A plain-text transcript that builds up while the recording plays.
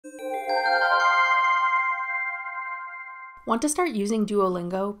Want to start using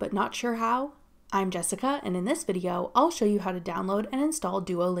Duolingo but not sure how? I'm Jessica, and in this video, I'll show you how to download and install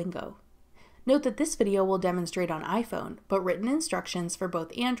Duolingo. Note that this video will demonstrate on iPhone, but written instructions for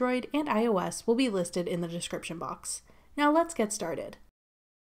both Android and iOS will be listed in the description box. Now let's get started.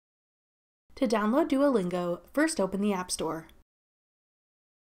 To download Duolingo, first open the App Store.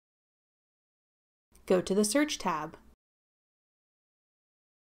 Go to the Search tab.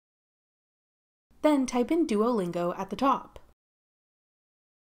 Then type in Duolingo at the top.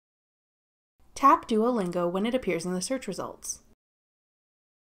 Tap Duolingo when it appears in the search results.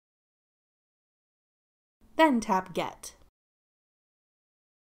 Then tap Get.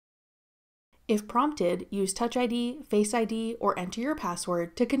 If prompted, use Touch ID, Face ID, or enter your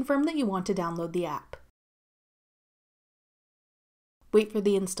password to confirm that you want to download the app. Wait for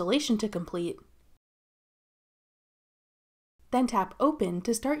the installation to complete, then tap Open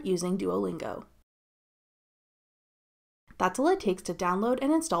to start using Duolingo. That's all it takes to download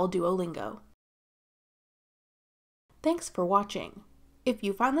and install Duolingo. Thanks for watching. If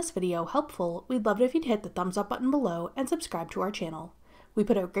you found this video helpful, we'd love it if you'd hit the thumbs up button below and subscribe to our channel. We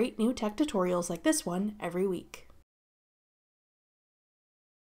put out great new tech tutorials like this one every week.